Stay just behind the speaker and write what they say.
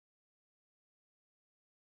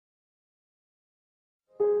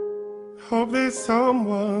Hope there's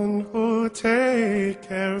someone who'll take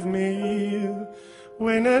care of me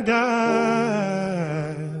when I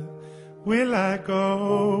die. Will I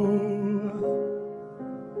go?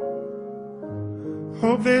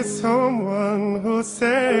 Hope there's someone who'll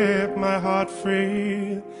set my heart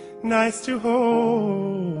free, nice to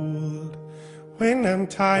hold when I'm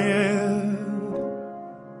tired.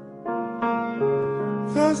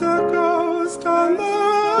 There's a ghost on the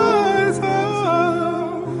horizon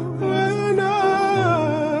when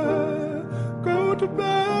I go to bed.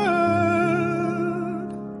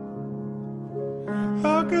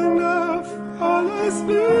 How can I fall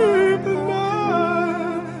asleep at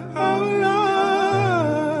night? How will I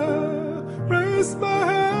raise my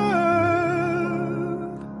head?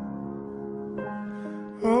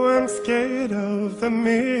 Oh, I'm scared of the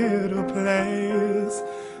middle place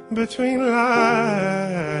between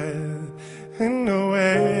life and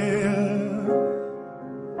nowhere.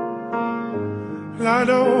 I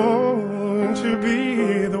don't want to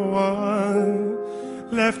be the one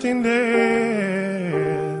left in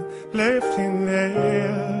there, left in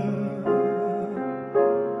there.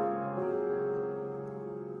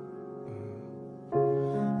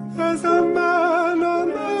 There's a man on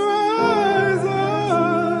the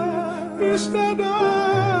horizon, wish that I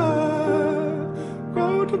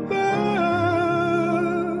go to bed.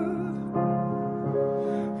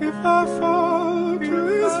 If I fall to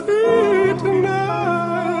his feet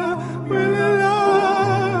tonight, will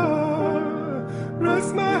Allah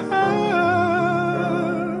rest my head?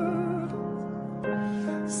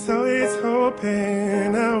 So he's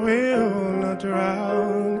hoping I will not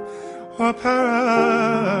drown or paralyze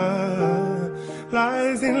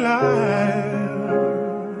in life.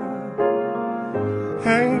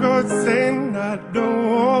 And God saying I don't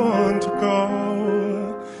want to go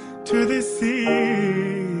to the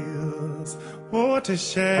seas,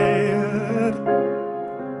 watershed.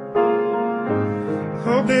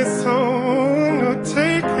 Hope there's someone who'll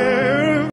take care